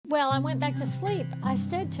Well, I went back to sleep. I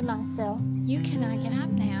said to myself, you cannot get up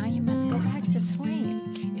now. You must go back to sleep.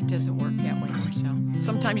 It doesn't work that way, Marcel.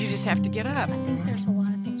 Sometimes you just have to get up. I think there's a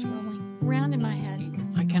lot of things rolling around in my head.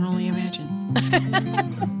 I can only imagine.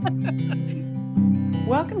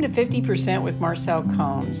 Welcome to 50% with Marcel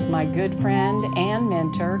Combs, my good friend and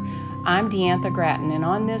mentor. I'm Deantha Grattan, and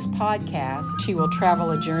on this podcast, she will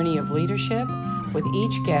travel a journey of leadership with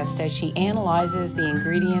each guest as she analyzes the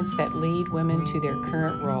ingredients that lead women to their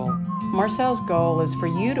current role. Marcel's goal is for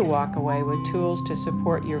you to walk away with tools to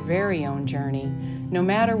support your very own journey, no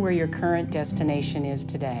matter where your current destination is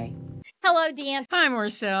today. Hello, Deantha. Hi,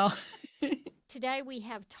 Marcel. Today we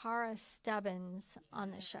have Tarra Stubbins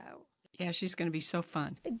on the show. Yeah, she's going to be so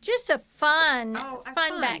fun. Just a fun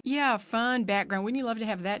back. Yeah, fun background. Wouldn't you love to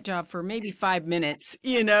have that job for maybe 5 minutes,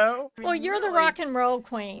 you know? Well, you're the rock and roll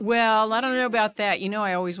queen. Well, I don't know about that. You know,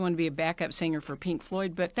 I always wanted to be a backup singer for Pink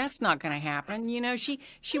Floyd, but that's not going to happen. You know, she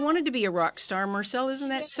wanted to be a rock star. Marcel, isn't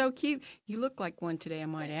that so cute? You look like one today, I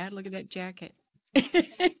might add. Look at that jacket.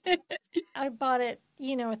 I bought it,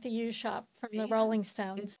 at the used shop from the Rolling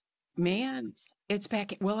Stones. Man, it's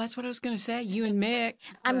back. Well, that's what I was going to say. You and Mick.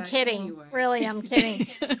 I'm kidding. Anyway. Really, I'm kidding.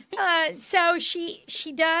 So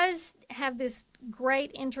she does have this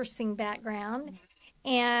great, interesting background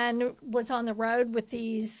and was on the road with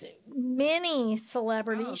these many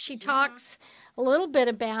celebrities. She talks a little bit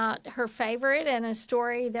about her favorite and a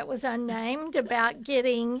story that was unnamed about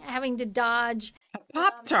having to dodge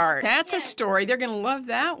Pop-Tart. That's a story. They're going to love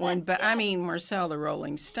that one. But I mean, Marcel, the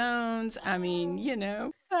Rolling Stones. I mean, you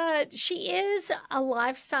know. But she is a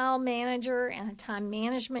lifestyle manager and a time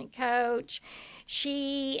management coach.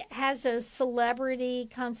 She has a celebrity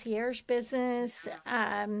concierge business.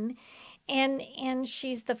 And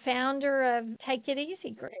she's the founder of Take It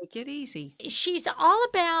Easy Group. Take it easy. She's all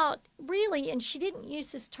about, really, and she didn't use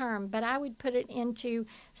this term, but I would put it into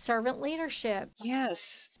servant leadership.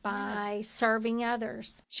 Yes. By serving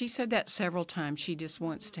others. She said that several times. She just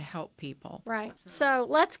wants to help people. Right. So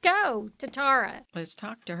let's go to Tarra. Let's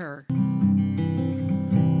talk to her.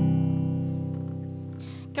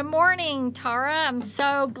 Good morning, Tarra. I'm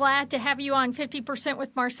so glad to have you on 50%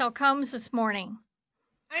 with Marcel Combs this morning.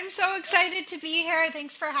 I'm so excited to be here.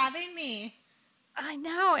 Thanks for having me. I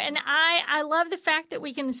know, and I love the fact that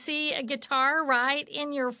we can see a guitar right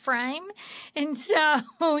in your frame, and so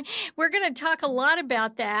we're going to talk a lot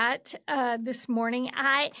about that this morning.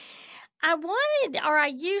 I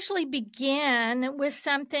usually begin with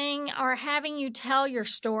something or having you tell your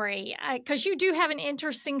story because you do have an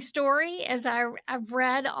interesting story as I've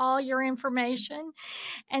read all your information.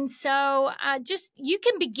 And so you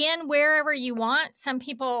can begin wherever you want. Some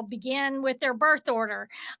people begin with their birth order.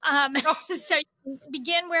 So you can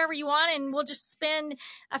begin wherever you want, and we'll just spend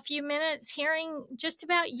a few minutes hearing just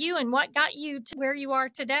about you and what got you to where you are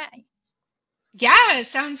today. Yeah,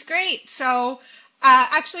 sounds great. So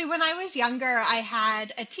actually, when I was younger, I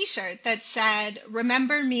had a T-shirt that said,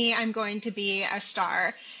 "Remember me, I'm going to be a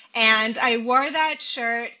star." And I wore that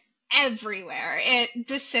shirt everywhere. It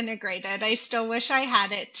disintegrated. I still wish I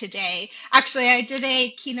had it today. Actually, I did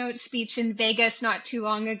a keynote speech in Vegas not too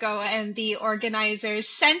long ago, and the organizers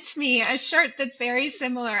sent me a shirt that's very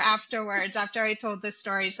similar afterwards, after I told this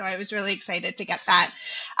story. So I was really excited to get that.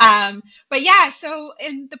 But yeah,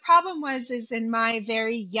 and the problem is in my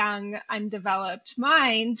very young, undeveloped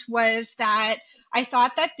mind was that I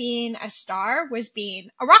thought that being a star was being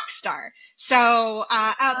a rock star. So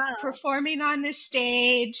performing on the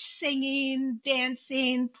stage, singing,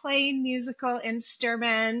 dancing, playing musical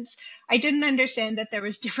instruments. I didn't understand that there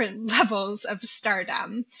was different levels of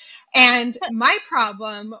stardom. And my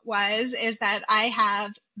problem is that I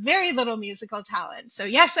have very little musical talent. So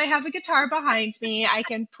yes, I have a guitar behind me. I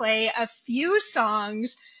can play a few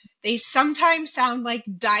songs. They sometimes sound like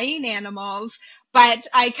dying animals, but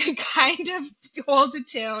I can kind of hold a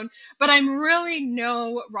tune, but I'm really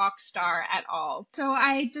no rock star at all. So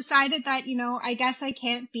I decided that, I guess I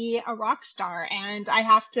can't be a rock star and I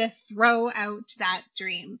have to throw out that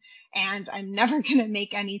dream, and I'm never going to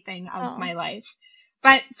make anything of my life.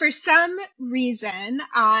 But for some reason,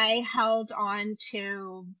 I held on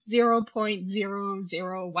to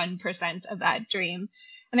 0.001% of that dream.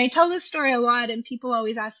 And I tell this story a lot, and people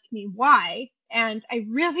always ask me why. And I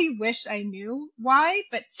really wish I knew why,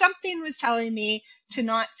 but something was telling me to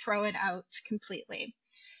not throw it out completely.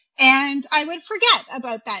 And I would forget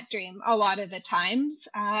about that dream a lot of the times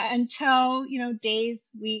until, days,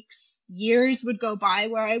 weeks, years would go by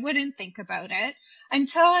where I wouldn't think about it,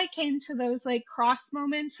 until I came to those cross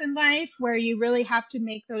moments in life where you really have to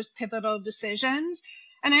make those pivotal decisions.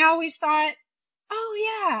 And I always thought, oh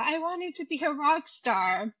yeah, I wanted to be a rock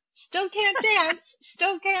star. Still can't dance,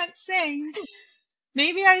 still can't sing.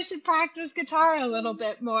 Maybe I should practice guitar a little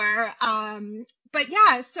bit more. But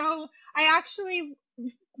yeah, so I actually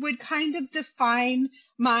would kind of define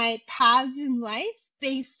my paths in life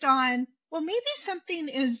based on, well, maybe something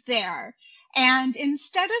is there. And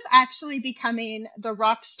instead of actually becoming the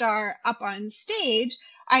rock star up on stage,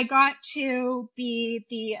 I got to be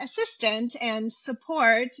the assistant and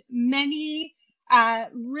support many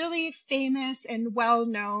really famous and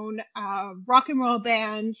well-known rock and roll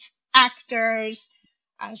bands, actors,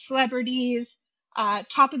 celebrities,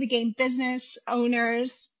 top of the game business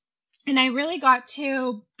owners. And I really got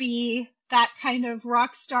to be that kind of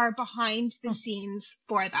rock star behind the scenes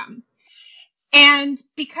for them. And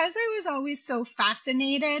because I was always so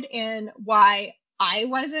fascinated in why I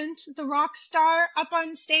wasn't the rock star up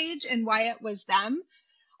on stage and why it was them,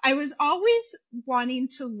 I was always wanting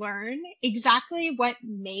to learn exactly what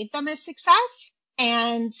made them a success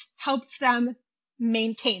and helped them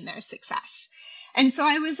maintain their success. And so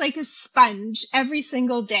I was like a sponge every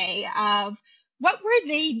single day of what were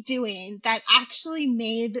they doing that actually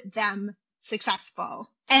made them successful?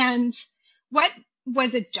 And what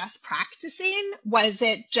was it, just practicing? Was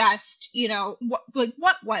it just,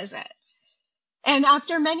 what was it? And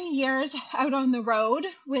after many years out on the road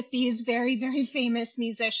with these very, very famous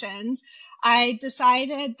musicians, I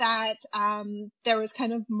decided that there was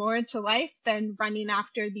kind of more to life than running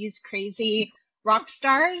after these crazy rock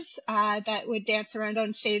stars that would dance around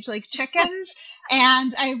on stage like chickens.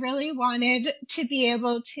 And I really wanted to be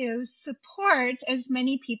able to support as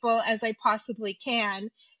many people as I possibly can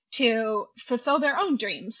to fulfill their own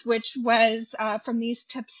dreams, which was from these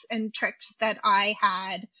tips and tricks that I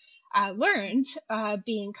had learned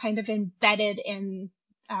being kind of embedded in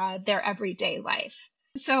their everyday life.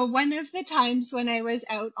 So one of the times when I was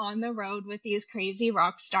out on the road with these crazy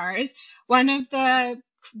rock stars, one of the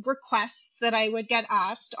requests that I would get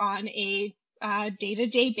asked on a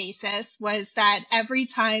day-to-day basis was that every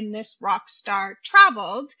time this rock star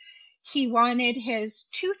traveled, he wanted his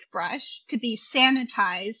toothbrush to be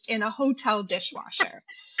sanitized in a hotel dishwasher.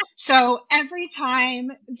 So every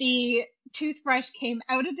time the toothbrush came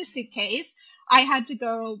out of the suitcase, I had to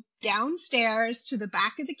go downstairs to the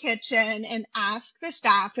back of the kitchen and ask the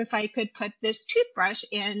staff if I could put this toothbrush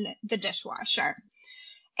in the dishwasher.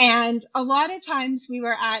 And a lot of times we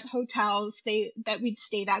were at hotels that we'd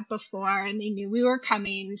stayed at before, and they knew we were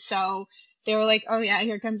coming. So they were like, oh yeah,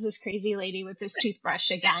 here comes this crazy lady with this toothbrush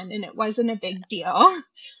again. And it wasn't a big deal.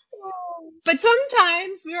 But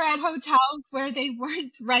sometimes we were at hotels where they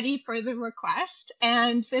weren't ready for the request.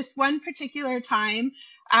 And this one particular time,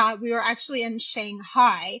 we were actually in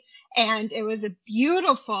Shanghai, and it was a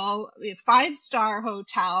beautiful 5-star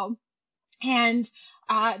hotel. And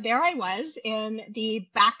there I was in the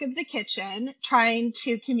back of the kitchen trying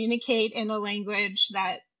to communicate in a language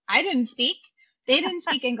that I didn't speak. They didn't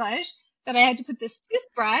speak English, that I had to put this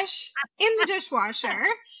toothbrush in the dishwasher.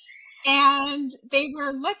 And they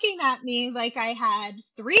were looking at me like I had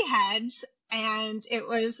 3 heads, and it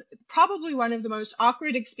was probably one of the most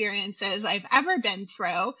awkward experiences I've ever been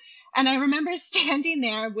through. And I remember standing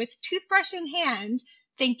there with toothbrush in hand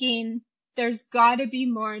thinking, there's got to be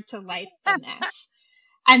more to life than this.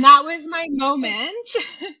 And that was my moment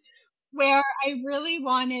where I really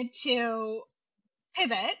wanted to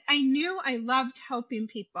pivot. I knew I loved helping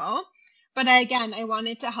people, but again, I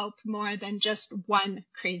wanted to help more than just one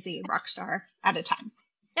crazy rock star at a time.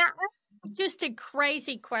 Now, that's just a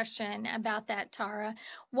crazy question about that, Tarra.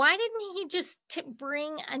 Why didn't he just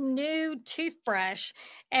bring a new toothbrush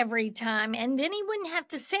every time, and then he wouldn't have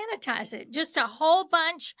to sanitize it? Just a whole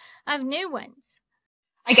bunch of new ones.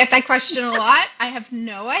 I get that question a lot. I have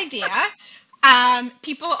no idea.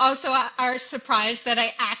 People also are surprised that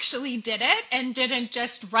I actually did it and didn't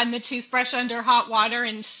just run the toothbrush under hot water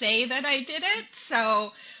and say that I did it.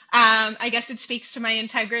 So I guess it speaks to my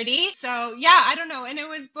integrity. So yeah, I don't know. And it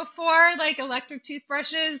was before like electric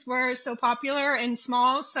toothbrushes were so popular and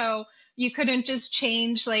small. So you couldn't just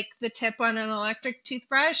change like the tip on an electric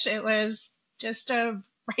toothbrush. It was just a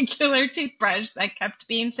regular toothbrush that kept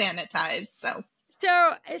being sanitized. So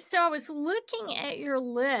I was looking at your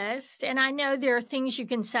list, and I know there are things you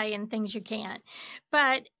can say and things you can't,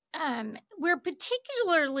 but we're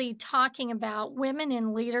particularly talking about women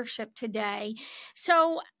in leadership today.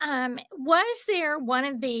 So, was there one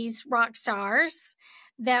of these rock stars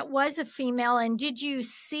that was a female, and did you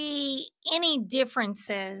see any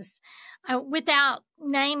differences without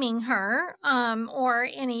naming her or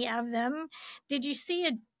any of them? Did you see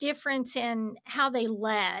a difference in how they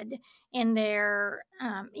led in their?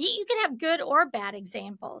 You can have good or bad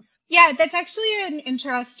examples. Yeah, that's actually an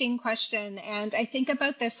interesting question. And I think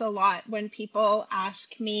about this a lot when people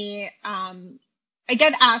ask me. I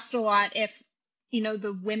get asked a lot if,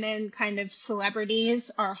 the women kind of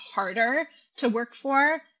celebrities are harder to work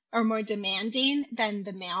for or more demanding than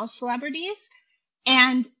the male celebrities.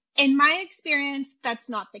 And in my experience, that's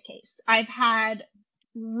not the case. I've had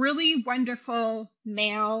really wonderful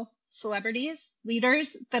male celebrities,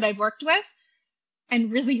 leaders that I've worked with,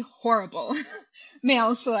 and really horrible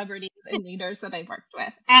male celebrities and leaders that I've worked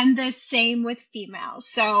with. And the same with females.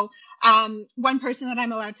 So one person that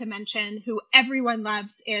I'm allowed to mention who everyone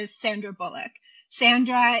loves is Sandra Bullock.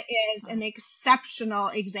 Sandra is an exceptional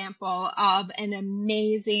example of an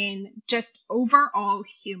amazing, just overall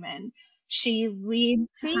human. She leads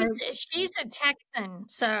her. She's a Texan,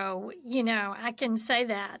 so I can say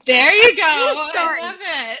that. There you go. Sorry. I love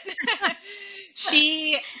it.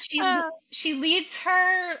 She she leads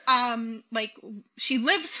her she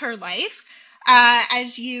lives her life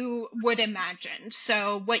as you would imagine.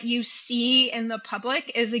 So what you see in the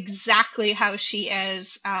public is exactly how she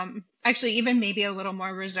is, actually even maybe a little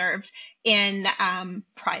more reserved in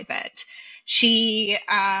private. She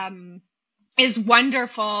is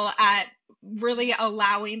wonderful at really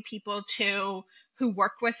allowing people who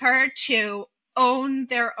work with her to own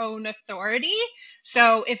their own authority.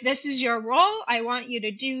 So if this is your role, I want you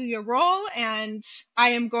to do your role, and I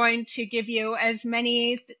am going to give you as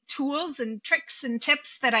many tools and tricks and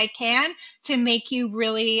tips that I can to make you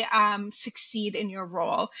really succeed in your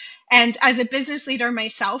role. And as a business leader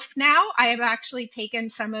myself now, I have actually taken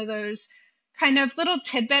some of those kind of little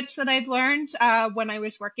tidbits that I've learned when I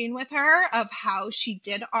was working with her of how she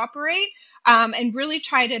did operate, and really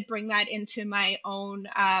try to bring that into my own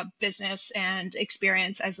business and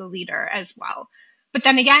experience as a leader as well. But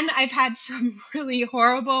then again, I've had some really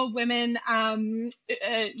horrible women,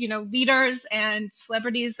 leaders and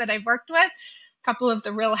celebrities that I've worked with. A couple of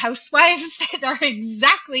the Real Housewives that are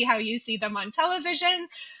exactly how you see them on television.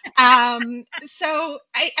 So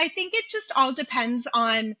I think it just all depends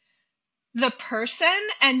on the person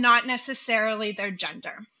and not necessarily their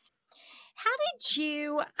gender. How did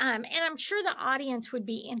you, and I'm sure the audience would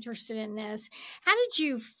be interested in this, how did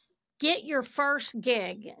you get your first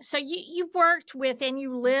gig? So you worked with and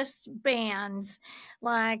you list bands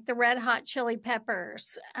like the Red Hot Chili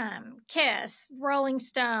Peppers, Kiss, Rolling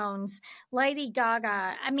Stones, Lady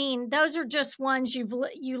Gaga. I mean, those are just ones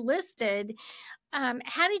you listed.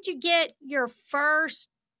 How did you get your first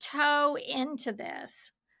toe into this?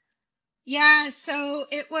 Yeah, so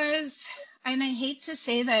it was, and I hate to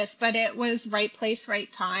say this, but it was right place,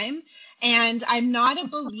 right time. And I'm not a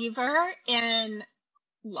believer in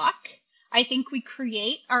luck. I think we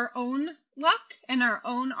create our own luck and our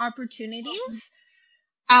own opportunities.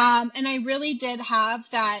 And I really did have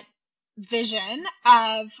that vision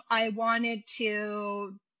of I wanted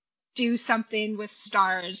to do something with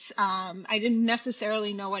stars. I didn't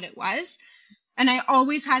necessarily know what it was. And I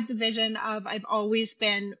always had the vision of I've always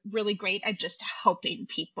been really great at just helping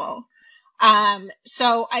people.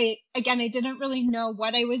 So I didn't really know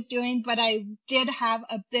what I was doing, but I did have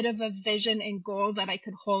a bit of a vision and goal that I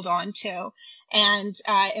could hold on to. And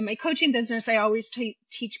in my coaching business, I always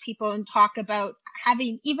teach people and talk about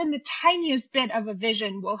having even the tiniest bit of a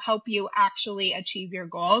vision will help you actually achieve your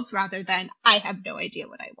goals rather than I have no idea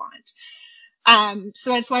what I want.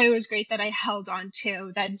 So that's why it was great that I held on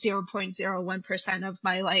to that 0.01% of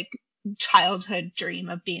my childhood dream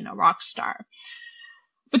of being a rock star.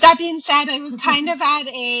 But that being said, I was kind of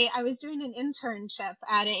I was doing an internship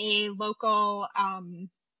at a local,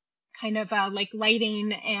 kind of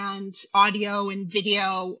lighting and audio and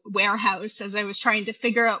video warehouse as I was trying to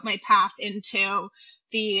figure out my path into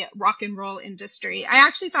the rock and roll industry. I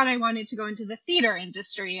actually thought I wanted to go into the theater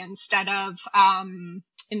industry instead of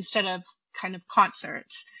kind of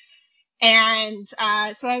concerts. And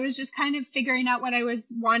so I was just kind of figuring out what I was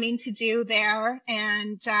wanting to do there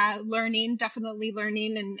and definitely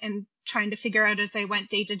learning and trying to figure out as I went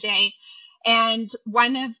day to day. And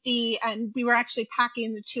we were actually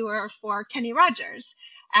packing the tour for Kenny Rogers.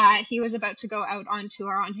 He was about to go out on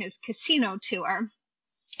tour on his casino tour.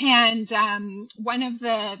 And one of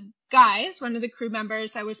the crew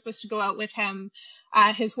members that was supposed to go out with him,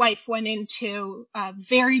 his wife went into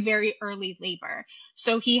very, very early labor.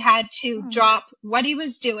 So he had to drop what he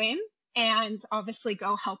was doing and obviously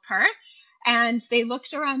go help her. And they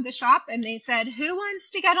looked around the shop and they said, who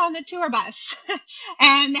wants to get on the tour bus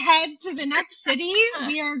and head to the next city?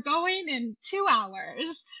 We are going in 2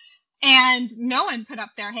 hours. And no one put up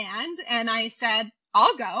their hand. And I said,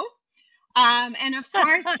 I'll go. And of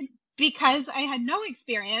course, because I had no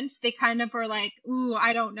experience, they kind of were like, ooh,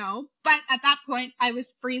 I don't know. But at that point, I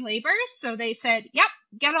was free labor. So they said, yep,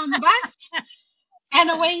 get on the bus and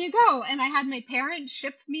away you go. And I had my parents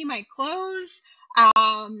ship me my clothes.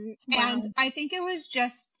 And I think it was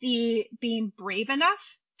just the being brave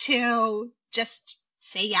enough to just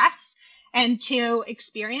say yes and to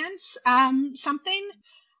experience something.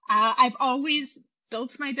 I've always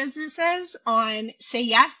built my businesses on say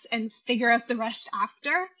yes and figure out the rest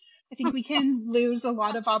after. I think we can lose a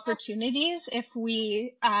lot of opportunities if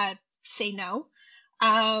we say no.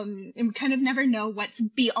 And we kind of never know what's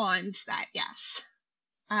beyond that yes.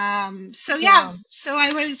 So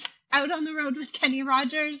I was out on the road with Kenny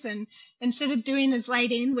Rogers, and instead of doing his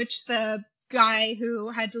lighting, which the guy who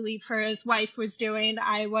had to leave for his wife was doing,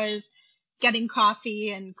 I was getting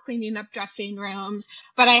coffee and cleaning up dressing rooms.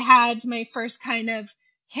 But I had my first kind of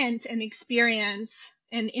hint and experience,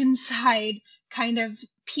 an inside kind of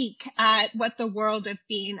peek at what the world of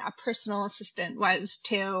being a personal assistant was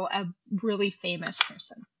to a really famous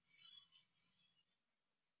person.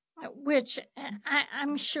 Which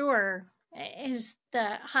I'm sure is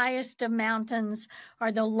the highest of mountains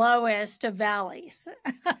or the lowest of valleys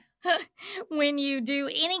when you do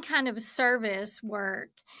any kind of service work.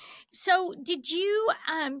 So do you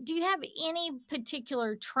have any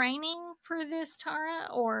particular training for this, Tarra,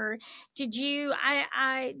 or did you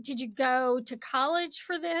go to college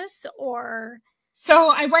for this, or? So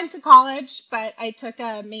I went to college, but I took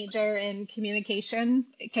a major in communication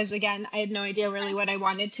because, again, I had no idea really what I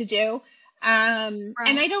wanted to do. And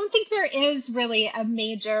I don't think there is really a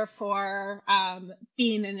major for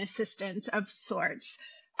being an assistant of sorts.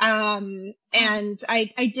 And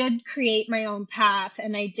I did create my own path,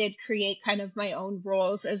 and I did create kind of my own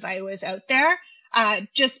roles as I was out there,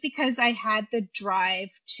 just because I had the drive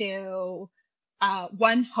to,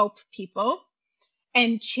 one, help people,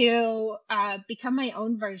 and to become my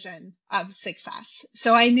own version of success.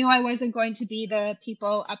 So I knew I wasn't going to be the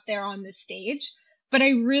people up there on the stage, but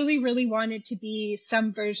I really, really wanted to be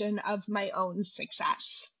some version of my own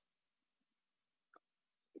success.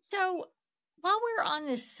 So while we're on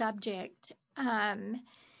this subject,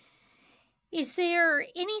 is there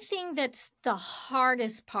anything that's the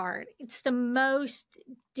hardest part? It's the most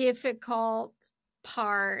difficult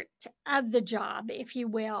part of the job, if you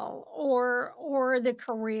will, or the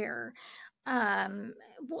career.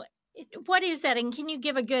 What is that? And can you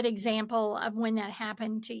give a good example of when that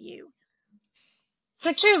happened to you? It's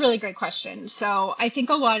actually a really great question. So I think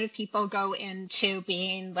a lot of people go into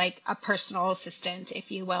being like a personal assistant, if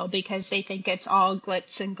you will, because they think it's all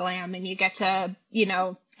glitz and glam and you get to,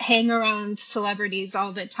 hang around celebrities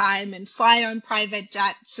all the time and fly on private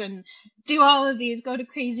jets and do all of these, go to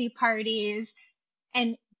crazy parties.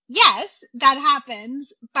 And yes, that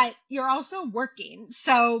happens, but you're also working.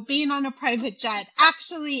 So being on a private jet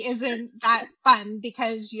actually isn't that fun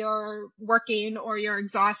because you're working or you're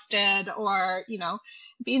exhausted, or,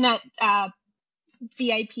 being at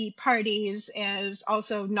VIP parties is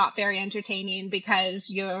also not very entertaining because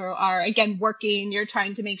you are, again, working, you're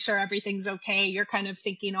trying to make sure everything's okay. You're kind of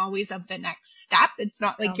thinking always of the next step. It's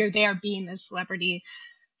not like you're there being a celebrity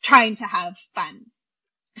trying to have fun.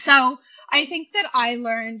 So I think that I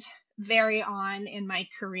learned very on in my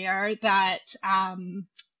career that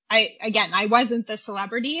I wasn't the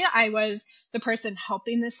celebrity. I was the person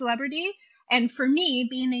helping the celebrity. And for me,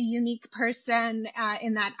 being a unique person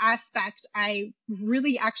in that aspect, I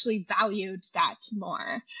really actually valued that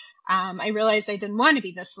more. I realized I didn't want to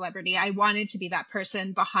be the celebrity. I wanted to be that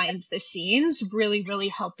person behind the scenes, really, really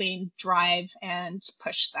helping drive and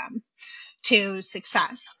push them to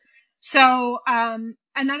success. So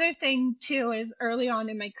another thing, too, is early on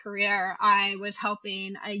in my career, I was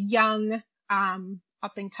helping a young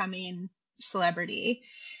up-and-coming celebrity.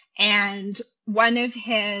 And one of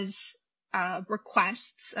his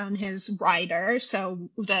requests on his rider, so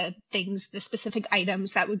the specific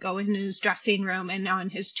items that would go in his dressing room and on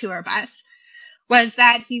his tour bus, was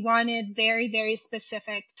that he wanted very, very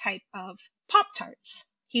specific type of Pop-Tarts.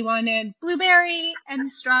 He wanted blueberry and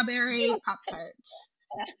strawberry Pop-Tarts.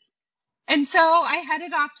 And so I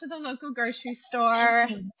headed off to the local grocery store,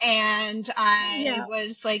 and I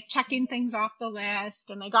was like checking things off the list,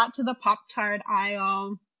 and I got to the Pop-Tart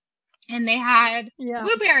aisle, and they had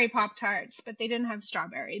blueberry Pop-Tarts, but they didn't have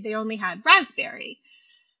strawberry. They only had raspberry.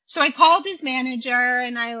 So I called his manager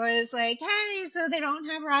and I was like, hey, so they don't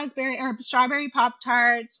have raspberry or strawberry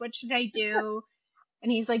Pop-Tarts. What should I do?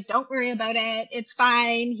 And he's like, don't worry about it. It's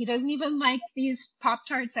fine. He doesn't even like these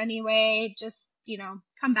Pop-Tarts anyway. Just,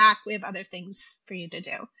 come back. We have other things for you to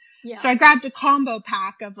do. Yeah. So I grabbed a combo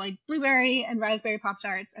pack of like blueberry and raspberry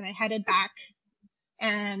Pop-Tarts and I headed back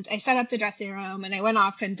and I set up the dressing room and I went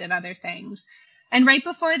off and did other things. And right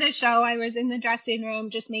before the show, I was in the dressing room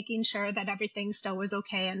just making sure that everything still was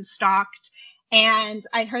okay and stocked. And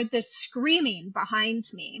I heard this screaming behind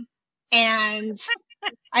me. And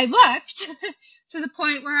I looked to the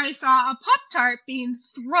point where I saw a Pop-Tart being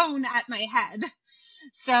thrown at my head.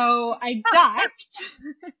 So I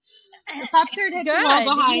ducked. The Pop-Tart hit the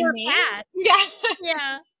wall behind me. Fast. Yeah.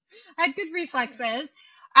 Yeah. I had good reflexes.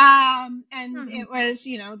 And it was,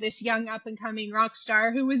 this young up and coming rock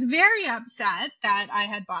star who was very upset that I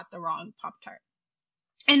had bought the wrong Pop-Tart.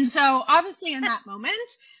 And so obviously in that moment,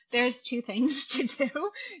 there's two things to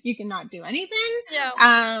do. You cannot do anything.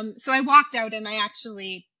 Yeah. So I walked out and I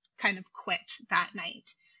actually kind of quit that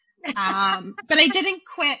night. But I didn't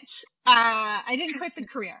quit. I didn't quit the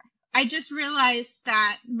career. I just realized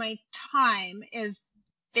that my time is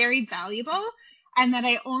very valuable and that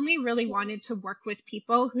I only really wanted to work with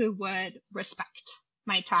people who would respect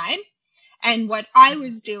my time and what I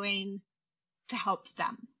was doing to help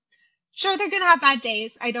them. Sure, they're going to have bad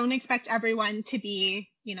days. I don't expect everyone to be,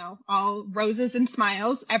 all roses and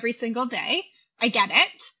smiles every single day. I get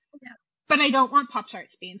it. Yeah. But I don't want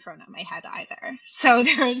Pop-Tarts being thrown at my head either. So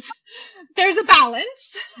there's a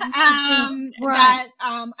balance that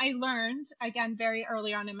I learned, again, very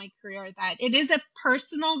early on in my career, that it is a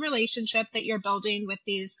personal relationship that you're building with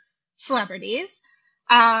these celebrities.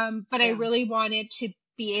 But I really wanted to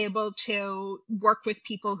be able to work with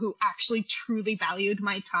people who actually truly valued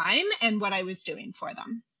my time and what I was doing for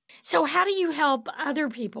them. So how do you help other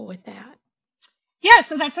people with that? Yeah,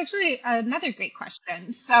 so that's actually another great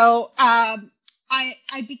question. So I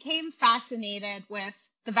became fascinated with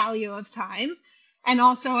the value of time. And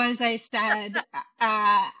also, as I said,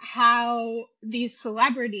 how these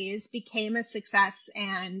celebrities became a success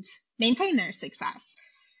and maintain their success.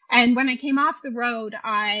 And when I came off the road,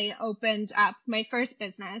 I opened up my first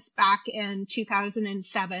business back in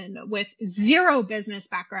 2007 with zero business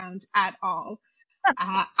background at all.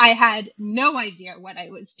 I had no idea what I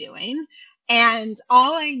was doing. And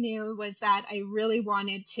all I knew was that I really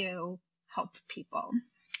wanted to help people.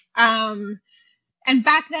 And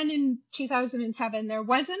back then in 2007, there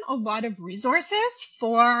wasn't a lot of resources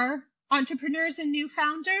for entrepreneurs and new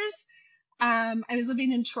founders. I was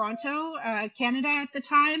living in Toronto, Canada at the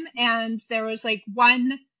time, and there was like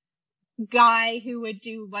one guy who would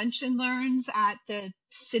do lunch and learns at the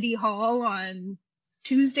city hall on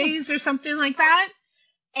Tuesdays or something like that.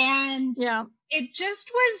 And it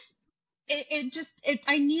just was,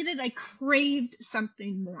 I craved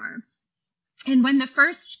something more. And when the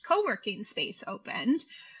first co-working space opened,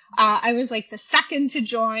 I was like the second to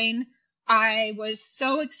join. I was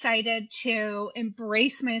so excited to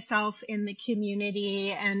embrace myself in the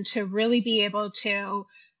community and to really be able to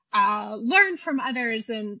learn from others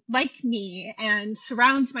and like me and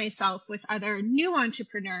surround myself with other new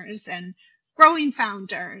entrepreneurs and growing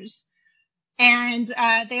founders. And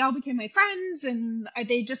they all became my friends and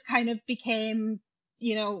they just kind of became,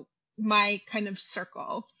 my kind of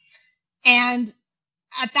circle. And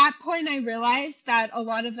at that point, I realized that a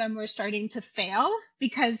lot of them were starting to fail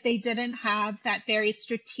because they didn't have that very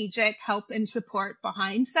strategic help and support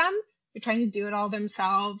behind them. They're trying to do it all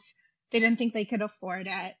themselves. They didn't think they could afford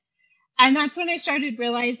it. And that's when I started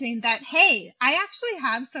realizing that, hey, I actually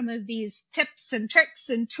have some of these tips and tricks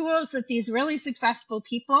and tools that these really successful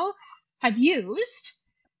people have used.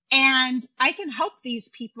 And I can help these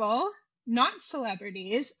people, not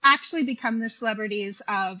celebrities, actually become the celebrities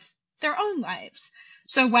of their own lives.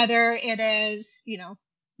 So whether it is,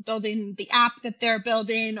 building the app that they're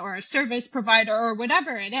building or a service provider or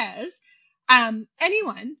whatever it is,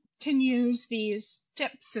 anyone can use these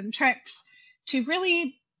tips and tricks to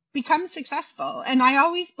really become successful. And I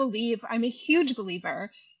always believe, I'm a huge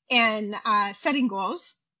believer in setting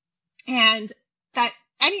goals and that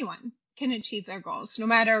anyone can achieve their goals, no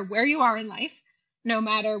matter where you are in life, no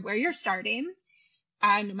matter where you're starting,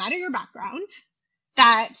 no matter your background,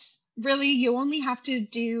 that really you only have to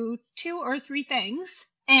do 2 or 3 things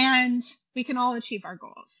and we can all achieve our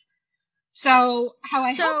goals. So how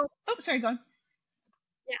I help, sorry, go on.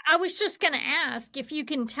 Yeah, I was just going to ask if you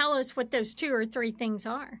can tell us what those 2 or 3 things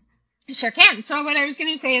are. Sure can. So what I was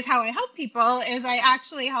going to say is how I help people is I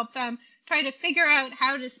actually help them try to figure out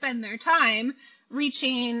how to spend their time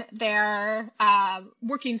reaching their,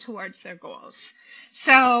 working towards their goals.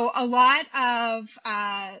 So a lot of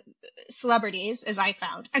celebrities, as I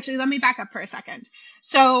found, actually, let me back up for a second.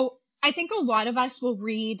 So I think a lot of us will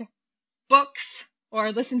read books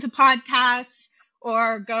or listen to podcasts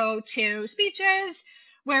or go to speeches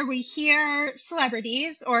where we hear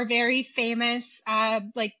celebrities or very famous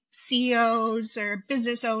like CEOs or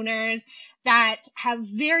business owners that have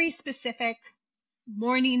very specific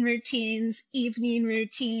morning routines, evening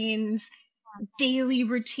routines, daily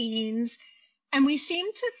routines. And we seem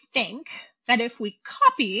to think that if we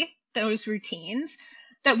copy those routines,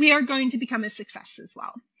 that we are going to become a success as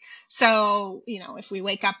well. So, if we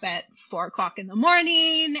wake up at 4 o'clock in the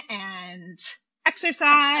morning and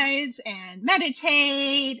exercise and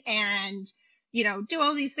meditate and, do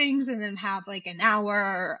all these things and then have like an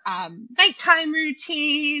hour nighttime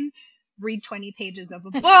routine, read 20 pages of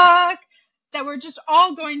a book, that we're just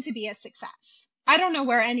all going to be a success. I don't know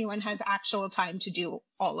where anyone has actual time to do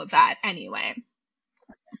all of that anyway.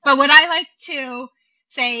 But what I like to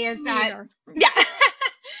say is that, yeah,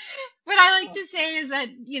 what I like to say is that,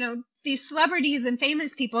 these celebrities and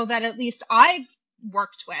famous people that at least I've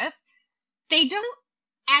worked with, they don't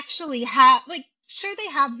actually have, like, sure, they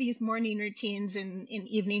have these morning routines and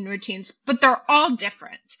evening routines, but they're all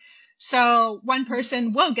different. So one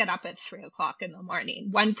person will get up at 3 o'clock in the morning.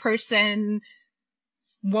 One person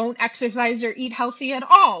won't exercise or eat healthy at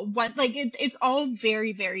all. It's all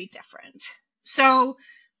very, very different. So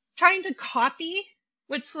trying to copy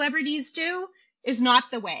what celebrities do is not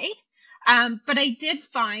the way. But I did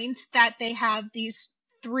find that they have these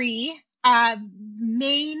three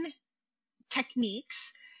main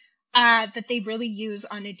techniques that they really use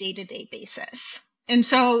on a day-to-day basis. And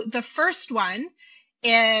so the first one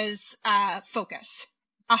is focus.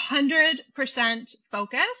 100%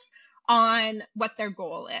 focus on what their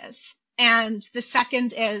goal is. And the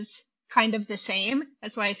second is kind of the same.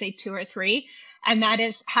 That's why I say 2 or 3. And that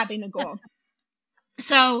is having a goal.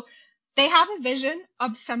 So they have a vision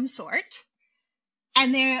of some sort,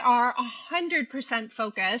 and they are 100%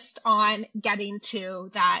 focused on getting to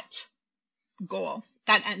that goal,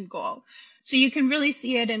 that end goal. So you can really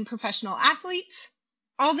see it in professional athletes.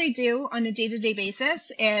 All they do on a day-to-day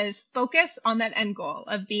basis is focus on that end goal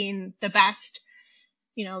of being the best,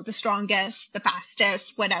 the strongest, the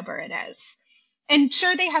fastest, whatever it is. And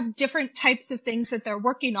sure, they have different types of things that they're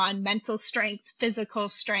working on, mental strength, physical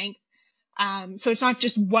strength. So it's not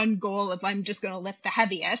just one goal of I'm just going to lift the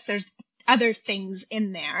heaviest. There's other things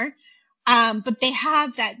in there. But they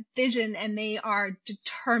have that vision and they are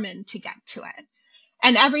determined to get to it.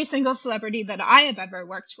 And every single celebrity that I have ever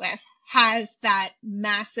worked with has that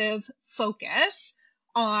massive focus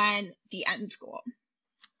on the end goal.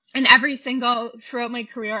 And throughout my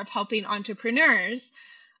career of helping entrepreneurs,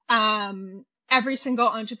 every single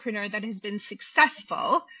entrepreneur that has been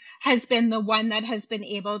successful has been the one that has been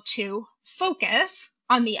able to focus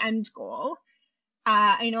on the end goal.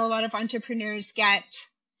 I know a lot of entrepreneurs get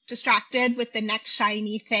distracted with the next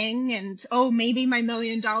shiny thing and, maybe my $1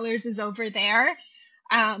 million is over there.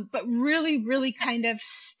 But really, really kind of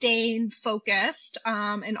staying focused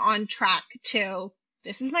and on track to,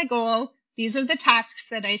 this is my goal. These are the tasks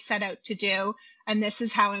that I set out to do. And this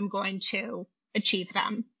is how I'm going to achieve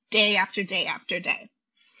them day after day after day.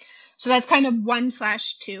 So that's kind of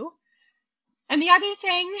 1/2. And the other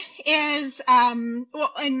thing is, and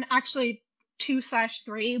actually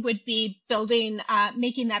 2/3 would be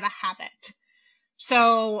making that a habit.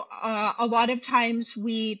 So a lot of times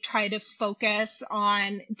we try to focus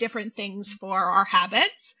on different things for our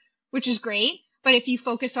habits, which is great. But if you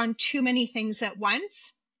focus on too many things at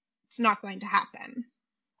once, it's not going to happen.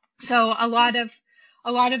 So a lot of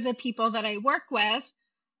the people that I work with,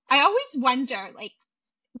 I always wonder,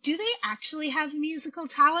 do they actually have musical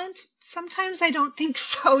talent? Sometimes I don't think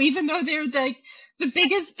so, even though they're the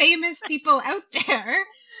biggest famous people out there.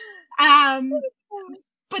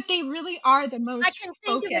 But they really are the most I can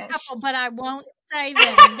think focused. of a couple, but I won't say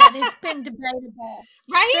them. That it's been debatable.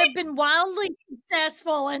 Right? They've been wildly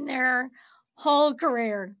successful in their whole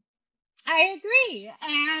career. I agree.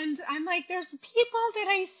 And I'm like, there's people that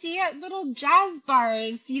I see at little jazz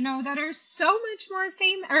bars, that are so much more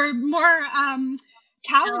famous or more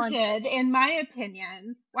talented, in my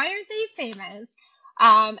opinion. Why aren't they famous?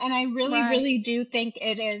 And I really, really do think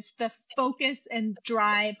it is the focus and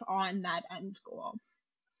drive on that end goal.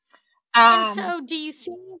 And so do you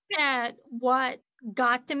think that what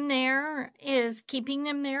got them there is keeping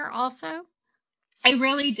them there also? I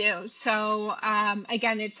really do. So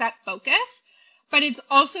again, it's that focus, but it's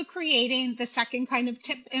also creating, the second kind of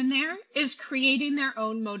tip in there is creating their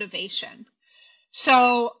own motivation.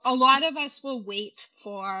 So a lot of us will wait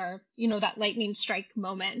for, that lightning strike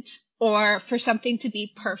moment or for something to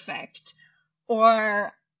be perfect,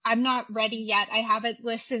 or I'm not ready yet. I haven't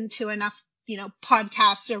listened to enough,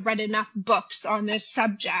 podcasts or read enough books on this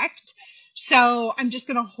subject. So I'm just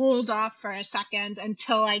going to hold off for a second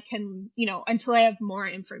until I can, until I have more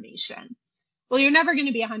information. Well, you're never going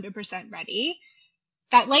to be 100% ready.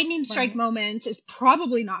 That lightning strike moment is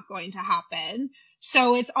probably not going to happen.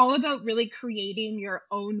 So it's all about really creating your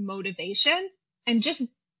own motivation and just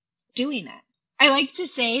doing it. I like to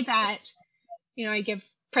say that, I give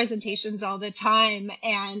presentations all the time,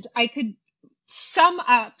 and I could sum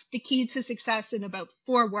up the key to success in about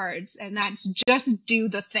 4 words, and that's just do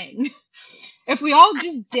the thing. If we all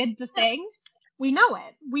just did the thing, we know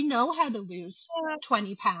it. We know how to lose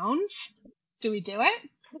 20 pounds. Do we do it?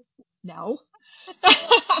 No.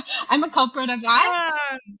 I'm a culprit of that.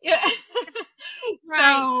 Yeah. Right.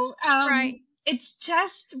 So Right. it's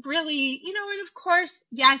just really, and of course,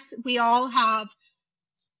 yes, we all have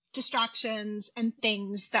distractions and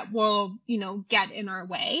things that will, get in our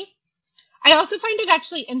way. I also find it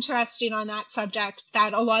actually interesting on that subject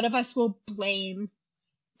that a lot of us will blame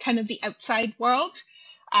kind of the outside world.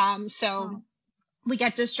 So we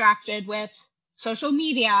get distracted with social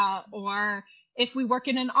media, or if we work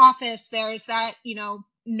in an office, there's that,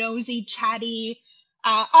 nosy, chatty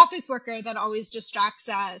office worker that always distracts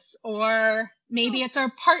us, or maybe it's our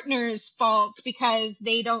partner's fault because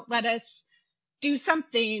they don't let us do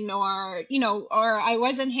something, or, or I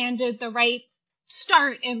wasn't handed the right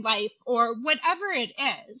start in life, or whatever it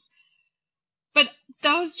is. But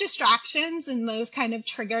those distractions and those kind of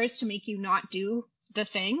triggers to make you not do the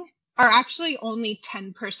thing are actually only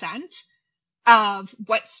 10% of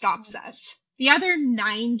what stops us. The other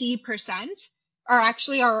 90% are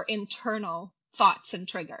actually our internal thoughts and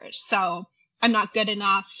triggers. So I'm not good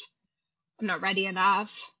enough. I'm not ready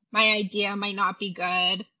enough. My idea might not be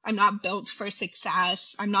good. I'm not built for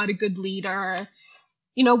success. I'm not a good leader.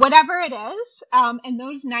 Whatever it is. And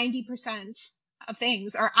those 90% of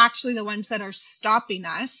things are actually the ones that are stopping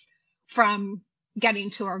us from getting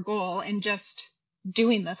to our goal and just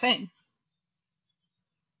doing the thing.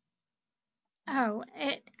 Oh,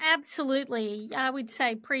 absolutely. I would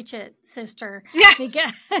say preach it, sister. Yeah.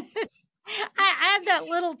 Because I had that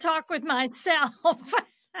little talk with myself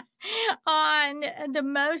on the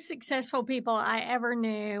most successful people I ever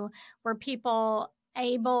knew were people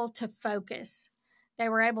able to focus. They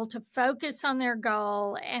were able to focus on their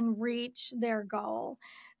goal and reach their goal.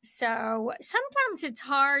 So sometimes it's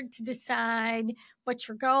hard to decide what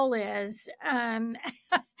your goal is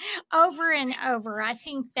over and over. I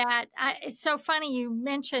think that it's so funny you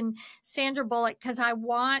mentioned Sandra Bullock, because I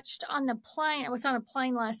watched on the plane. I was on a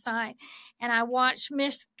plane last night, and I watched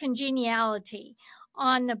Miss Congeniality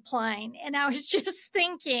on the plane, and I was just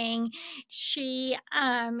thinking she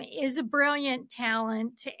is a brilliant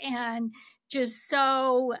talent and just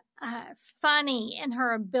so funny in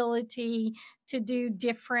her ability to do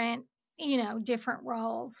different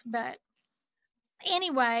roles. But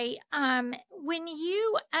anyway, when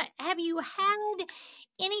you have you had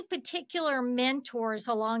any particular mentors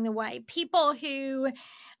along the way, people who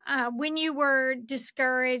when you were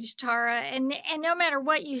discouraged, Tarra, and no matter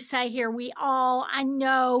what you say here, I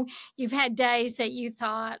know you've had days that you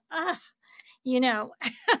thought, and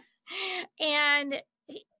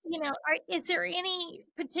is there any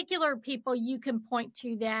particular people you can point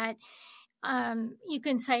to that you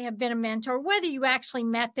can say have been a mentor, whether you actually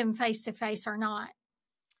met them face to face or not?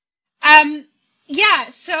 Yeah,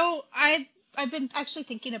 so I've been actually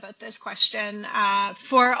thinking about this question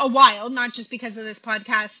for a while, not just because of this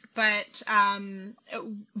podcast, but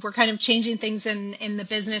we're kind of changing things in the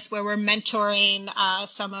business where we're mentoring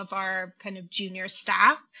some of our kind of junior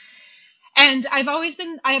staff. And I've always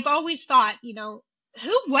thought,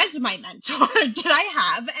 who was my mentor? Did I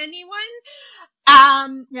have anyone?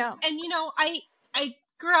 Yeah. And I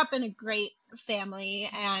grew up in a great family,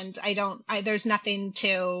 and there's nothing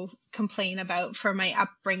to complain about for my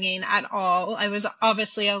upbringing at all. I was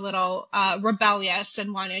obviously a little rebellious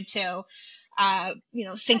and wanted to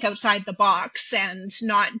think outside the box and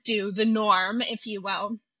not do the norm, if you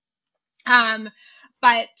will.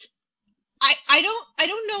 But I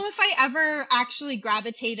don't know if I ever actually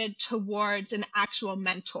gravitated towards an actual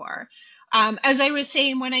mentor. As I was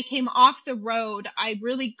saying, when I came off the road, I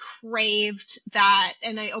really craved that,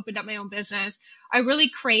 and I opened up my own business. I really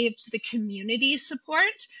craved the community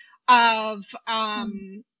support of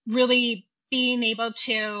really being able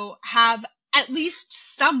to have at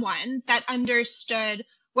least someone that understood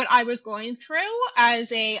what I was going through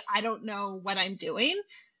as I don't know what I'm doing.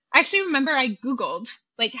 I actually remember I Googled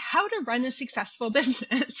how to run a successful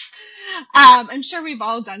business. I'm sure we've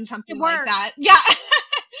all done something like that. Yeah.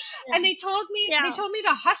 And Yeah. they told me to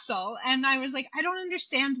hustle. And I was like, I don't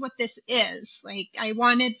understand what this is. Like, I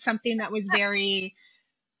wanted something that was very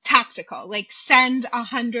tactical, like send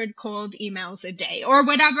 100 cold emails a day or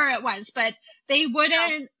whatever it was, but they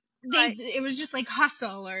wouldn't, Right. it was just like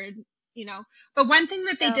hustle or, you know, but one thing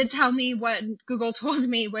that they Yeah. did tell me, what Google told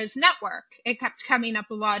me, was network. It kept coming up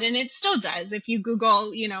a lot, and it still does. If you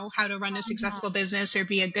Google, you know, how to run a successful business or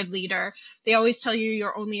be a good leader, they always tell you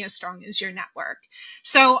you're only as strong as your network.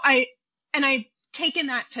 So I've taken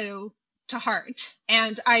that to heart,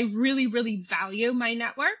 and I really, really value my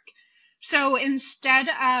network. So instead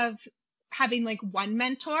of having like one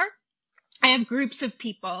mentor, I have groups of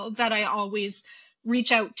people that I always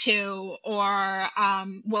reach out to, or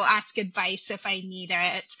will ask advice if I need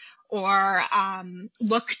it, or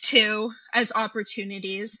look to as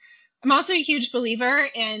opportunities. I'm also a huge believer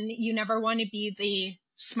in you never want to be the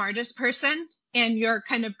smartest person in your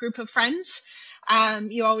kind of group of friends.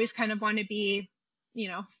 You always kind of want to be, you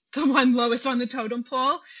know, the one lowest on the totem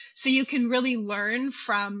pole, so you can really learn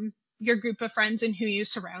from your group of friends and who you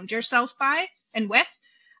surround yourself by and with.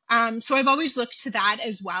 So I've always looked to that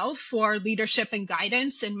as well for leadership and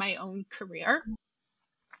guidance in my own career.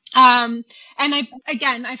 And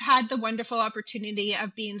I've had the wonderful opportunity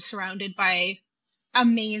of being surrounded by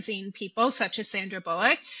amazing people such as Sandra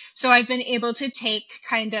Bullock. So I've been able to take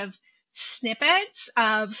kind of snippets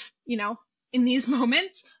of, you know, in these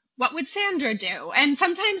moments, what would Sandra do? And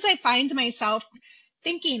sometimes I find myself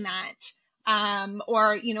thinking that,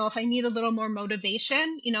 or, you know, if I need a little more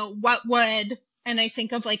motivation, you know, what would, and I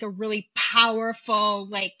think of like a really powerful,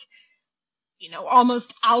 like, you know,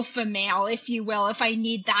 almost alpha male, if you will, if I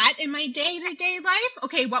need that in my day-to-day life,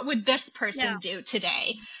 okay, what would this person do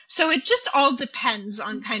today? So it just all depends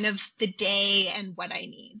on kind of the day and what I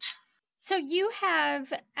need. So you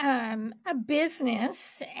have a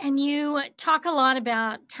business, and you talk a lot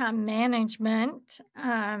about time management,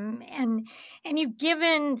 and you've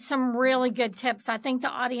given some really good tips. I think the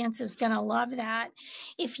audience is going to love that.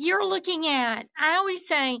 If you're looking at, I always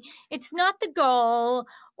say, it's not the goal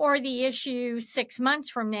or the issue 6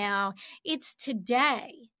 months from now; it's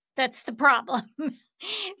today. That's the problem.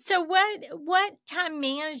 So what time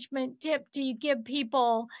management tip do you give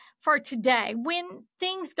people for today when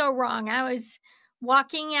things go wrong? I was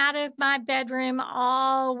walking out of my bedroom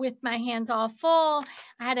all with my hands all full.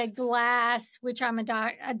 I had a glass, which I'm a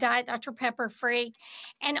Diet Dr. Pepper freak,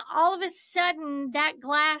 and all of a sudden that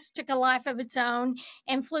glass took a life of its own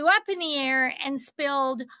and flew up in the air and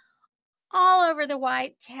spilled all over the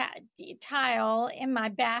white tile in my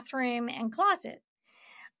bathroom and closet.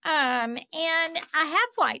 And I have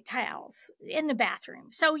white towels in the bathroom.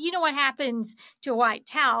 So you know what happens to a white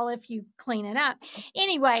towel if you clean it up.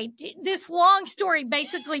 Anyway, this long story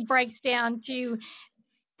basically breaks down to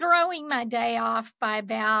throwing my day off by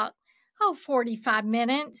about 45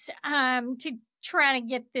 minutes to try to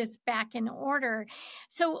get this back in order.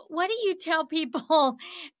 So what do you tell people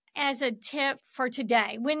as a tip for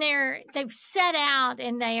today when they've set out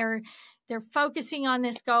and they're focusing on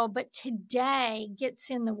this goal, but today gets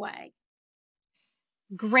in the way?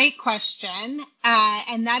 Great question.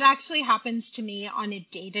 And that actually happens to me on a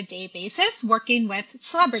day-to-day basis working with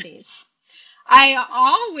celebrities. I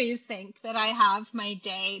always think that I have my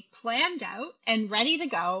day planned out and ready to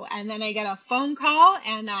go, and then I get a phone call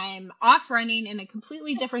and I'm off running in a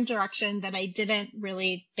completely different direction that I didn't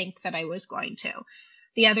really think that I was going to.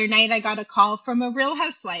 The other night, I got a call from a Real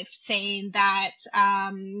Housewife saying that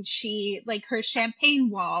her champagne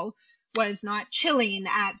wall was not chilling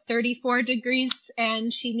at 34 degrees,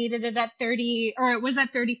 and she needed it at 30, or it was at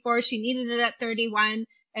 34. She needed it at 31,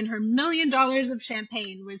 and her $1 million of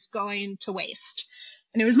champagne was going to waste.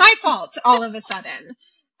 And it was my fault all of a sudden.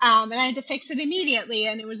 And I had to fix it immediately,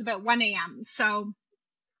 and it was about 1 a.m. So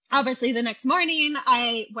obviously the next morning,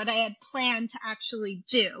 what I had planned to actually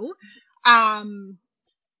do,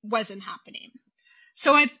 wasn't happening.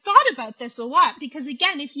 So I've thought about this a lot because,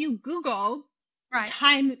 again, if you Google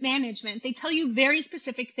time management, they tell you very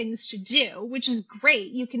specific things to do, which is great.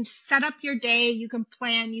 You can set up your day, you can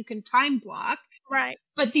plan, you can time block. Right.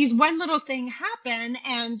 But these one little thing happen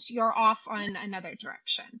and you're off on another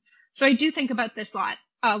direction. So I do think about this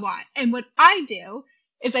a lot. And what I do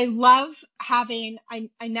is I love having,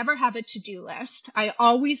 I never have a to-do list. I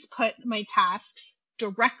always put my tasks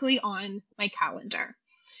directly on my calendar.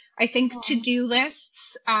 I think to-do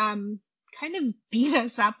lists kind of beat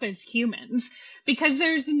us up as humans because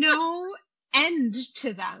there's no end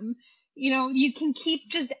to them. You know, you can keep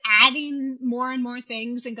just adding more and more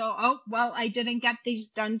things and go, oh, well, I didn't get these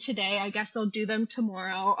done today. I guess I'll do them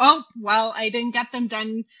tomorrow. Oh, well, I didn't get them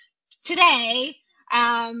done today.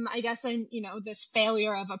 I guess I'm, this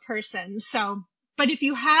failure of a person. So, but if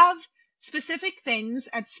you have specific things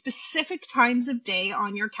at specific times of day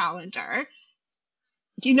on your calendar,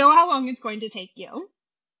 you know how long it's going to take you.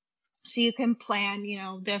 So you can plan,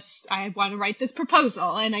 this, I want to write this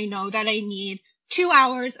proposal and I know that I need 2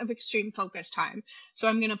 hours of extreme focus time. So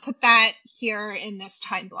I'm going to put that here in this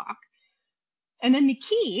time block. And then the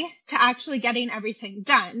key to actually getting everything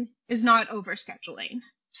done is not overscheduling.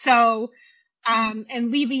 So,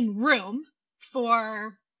 and leaving room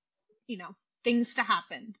for, things to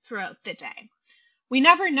happen throughout the day. We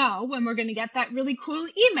never know when we're going to get that really cool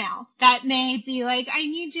email that may be like, I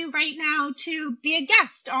need you right now to be a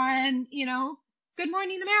guest on, Good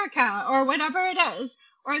Morning America or whatever it is,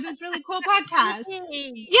 or this really cool podcast.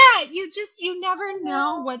 Yeah, you never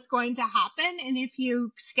know what's going to happen. And if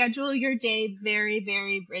you schedule your day very,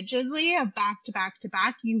 very rigidly, back to back to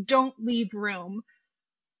back, you don't leave room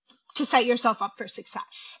to set yourself up for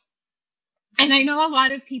success. And I know a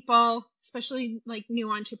lot of people, especially like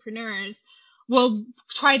new entrepreneurs, will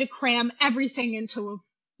try to cram everything into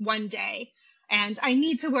one day. And I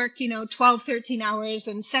need to work, 12, 13 hours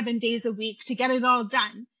and 7 days a week to get it all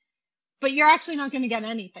done. But you're actually not going to get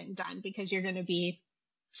anything done because you're going to be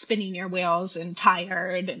spinning your wheels and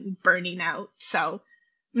tired and burning out. So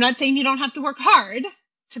I'm not saying you don't have to work hard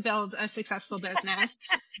to build a successful business.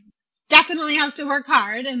 Definitely have to work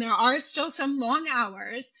hard. And there are still some long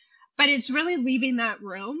hours, but it's really leaving that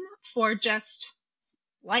room for just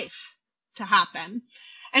life to happen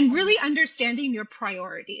and really understanding your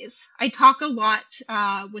priorities. I talk a lot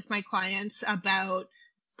with my clients about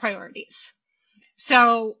priorities.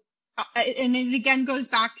 So, and it again goes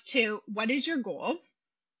back to what is your goal?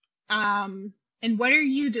 And what are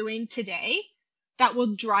you doing today that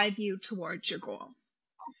will drive you towards your goal?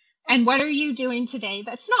 And what are you doing today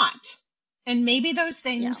that's not? And maybe those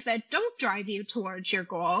things that don't drive you towards your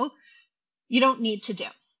goal, you don't need to do.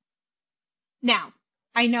 Now,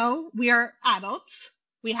 I know we are adults.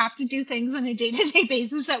 We have to do things on a day-to-day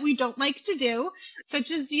basis that we don't like to do,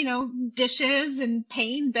 such as, dishes and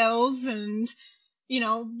paying bills and,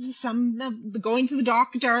 some going to the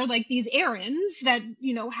doctor, like these errands that,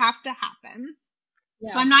 have to happen.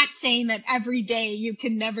 Yeah. So I'm not saying that every day you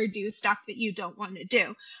can never do stuff that you don't want to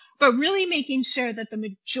do, but really making sure that the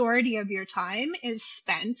majority of your time is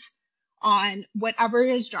spent on whatever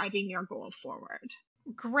is driving your goal forward.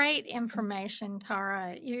 Great information,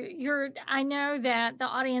 Tarra. I know that the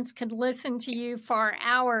audience could listen to you for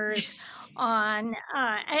hours on,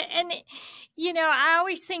 and I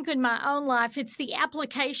always think in my own life, it's the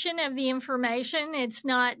application of the information. It's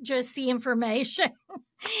not just the information.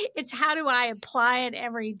 It's how do I apply it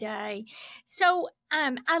every day. So,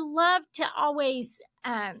 I love to always,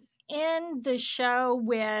 end the show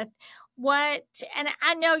with and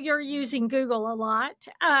I know you're using Google a lot,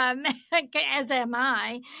 as am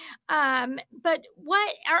I. But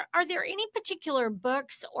what are there any particular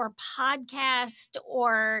books or podcasts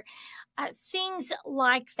or things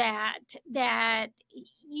like that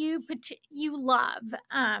you love,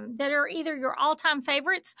 that are either your all-time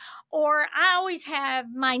favorites, or I always have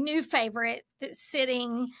my new favorite that's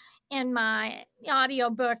sitting in my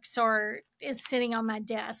audiobooks or is sitting on my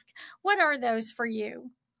desk? What are those for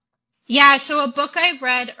you? Yeah, so a book I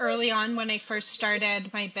read early on when I first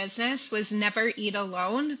started my business was Never Eat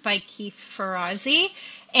Alone by Keith Ferrazzi.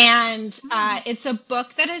 And it's a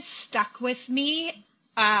book that has stuck with me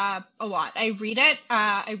a lot. I read it,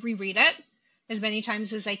 I reread it as many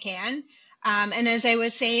times as I can. And as I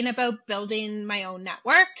was saying about building my own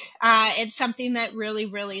network, it's something that really,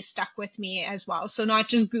 really stuck with me as well. So not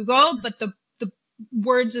just Google, but the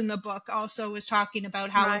words in the book also was talking about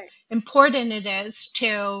how important it is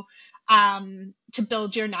to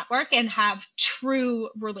build your network and have true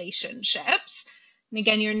relationships. And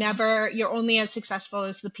again, you're only as successful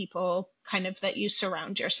as the people kind of that you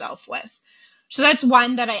surround yourself with. So that's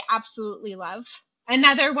one that I absolutely love.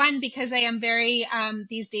 Another one, because I am very,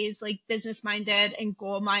 these days, like business minded and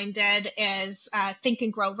goal minded, is Think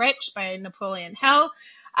and Grow Rich by Napoleon Hill.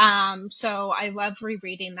 So I love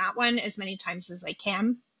rereading that one as many times as I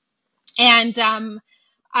can. And,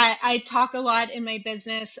 I talk a lot in my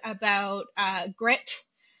business about grit.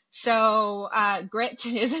 So grit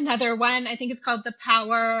is another one. I think it's called The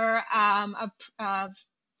Power of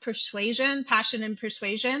Persuasion, Passion and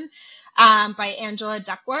Persuasion, by Angela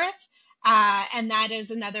Duckworth. And that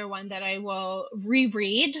is another one that I will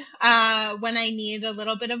reread when I need a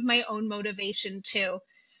little bit of my own motivation too.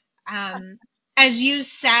 As you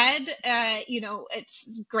said,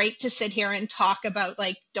 it's great to sit here and talk about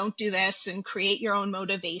like, don't do this and create your own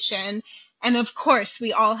motivation. And of course,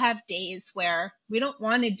 we all have days where we don't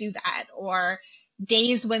want to do that, or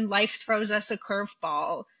days when life throws us a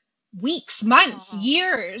curveball, weeks, months,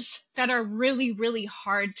 years that are really, really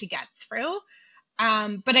hard to get through.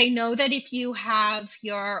 But I know that if you have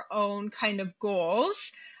your own kind of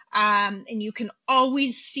goals, and you can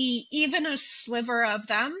always see even a sliver of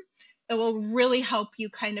them, it will really help you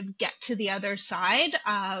kind of get to the other side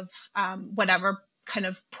of whatever kind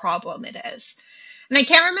of problem it is. And I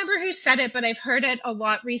can't remember who said it, but I've heard it a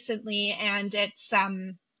lot recently, and it's,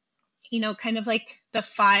 kind of like the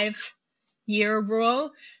 5-year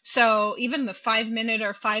rule. So even the 5-minute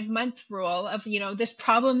or 5-month rule of, this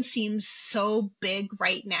problem seems so big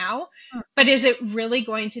right now, but is it really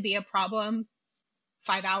going to be a problem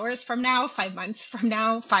 5 hours from now, 5 months from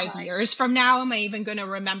now, 5 years from now? Am I even going to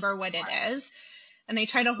remember what it is? And I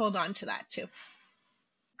try to hold on to that too.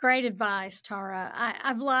 Great advice, Tarra.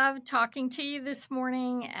 I've loved talking to you this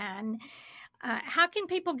morning. And how can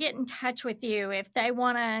people get in touch with you if they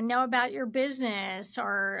want to know about your business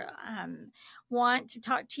or want to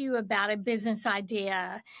talk to you about a business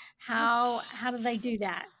idea? How do they do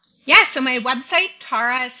that? Yeah, so my website,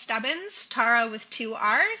 Tarra Stubbins, Tarra with 2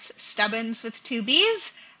 R's, Stubbins with 2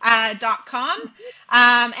 B's, .com.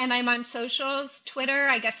 And I'm on socials, Twitter,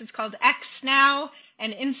 I guess it's called X now,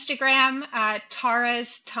 and Instagram,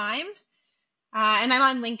 Tarra's Time. And I'm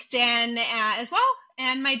on LinkedIn as well.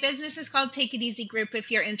 And my business is called Take It Easy Group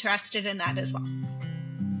if you're interested in that as well.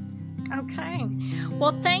 Okay.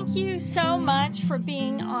 Well, thank you so much for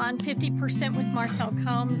being on 50% with Marcel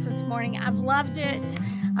Combs this morning. I've loved it.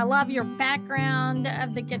 I love your background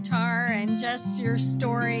of the guitar and just your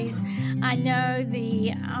stories. I know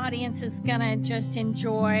the audience is going to just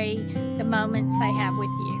enjoy the moments they have with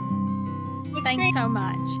you. Thanks so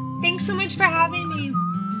much. Thanks so much for having me.